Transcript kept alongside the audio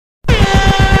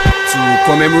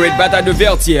commemorate Bataille de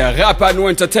Vertières, Rapanou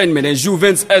Entertainment and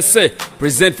Juvens SA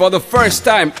present for the first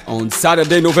time on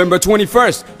Saturday, November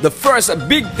 21st, the first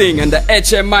big thing in the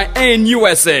HMI in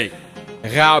USA.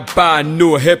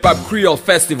 Rapanou Hip Hop Creole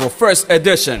Festival first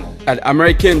edition at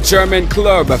American German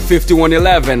Club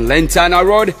 5111 Lantana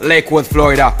Road, Lakewood,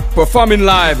 Florida. Performing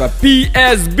live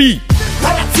PSB,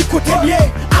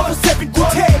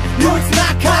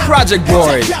 Project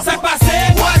Boy,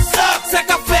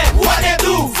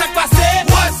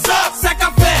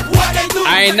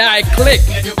 I Click,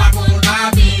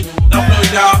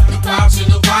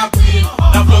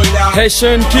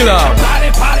 Haitian Killer,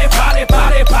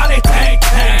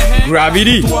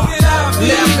 Gravity,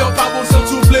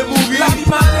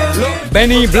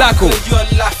 Benny Blacko,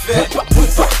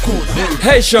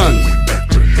 Haitian,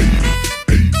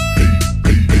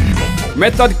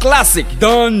 Method Classic,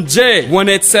 Don J,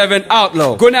 187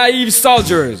 Outlaw, Go-Naive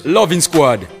Soldiers, Loving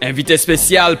Squad, invité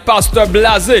spécial Pasteur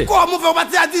Blasé. Comme on fait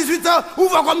partir à 18 ans, on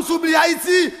va comme s'oublie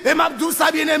Haïti, et Mabdou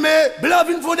ça bien aimé,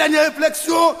 Blavin faut dernière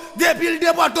réflexion, depuis le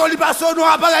déboîton, il passe au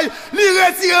noir pareil, il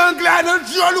retire un gland, un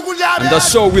jol, And the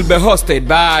show will be hosted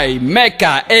by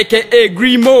Mecca aka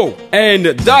Grimo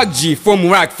and Doug G from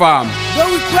Rack Farm. The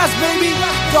request, baby,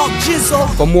 Dog Jizzle.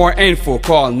 For more info,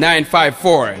 call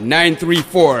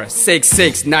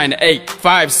 954-934-6698,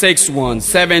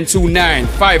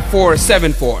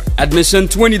 561-729-5474. Admission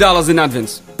 $20 in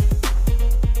advance.